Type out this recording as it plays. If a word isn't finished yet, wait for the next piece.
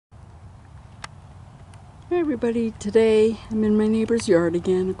Hey everybody, today I'm in my neighbor's yard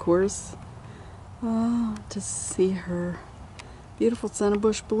again, of course, to see her beautiful senna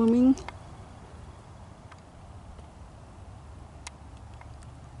bush blooming.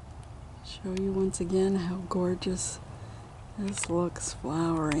 Show you once again how gorgeous this looks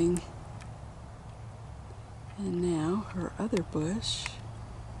flowering. And now her other bush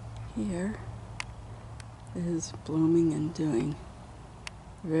here is blooming and doing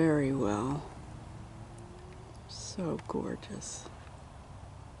very well. So gorgeous.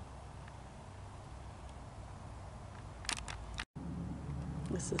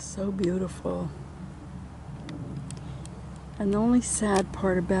 This is so beautiful. And the only sad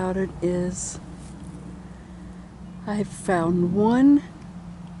part about it is I've found one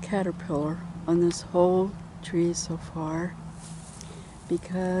caterpillar on this whole tree so far,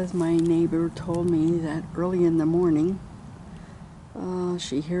 because my neighbor told me that early in the morning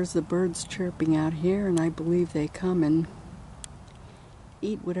she hears the birds chirping out here, and I believe they come and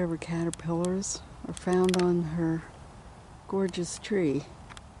eat whatever caterpillars are found on her gorgeous tree.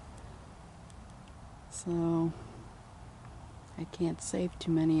 So I can't save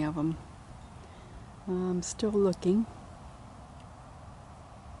too many of them. I'm still looking.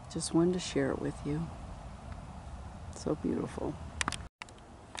 Just wanted to share it with you. So beautiful.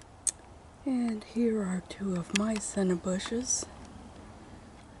 And here are two of my senna bushes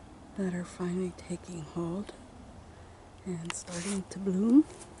that are finally taking hold and starting to bloom.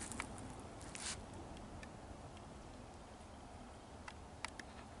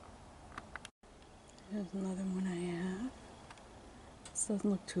 Here's another one I have. This doesn't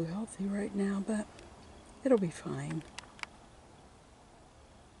look too healthy right now, but it'll be fine.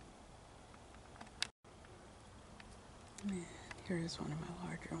 And here's one of my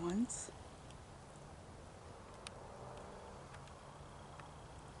larger ones.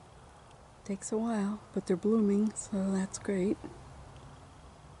 Takes a while, but they're blooming, so that's great.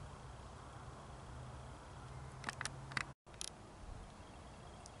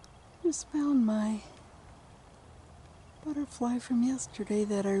 Just found my butterfly from yesterday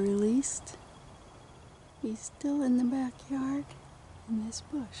that I released. He's still in the backyard in this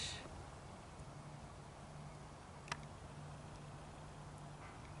bush.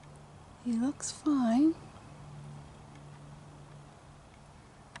 He looks fine.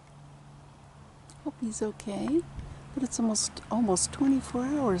 Hope he's okay, but it's almost 24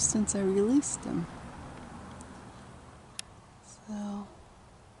 hours since I released him. So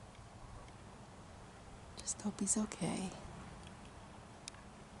just hope he's okay.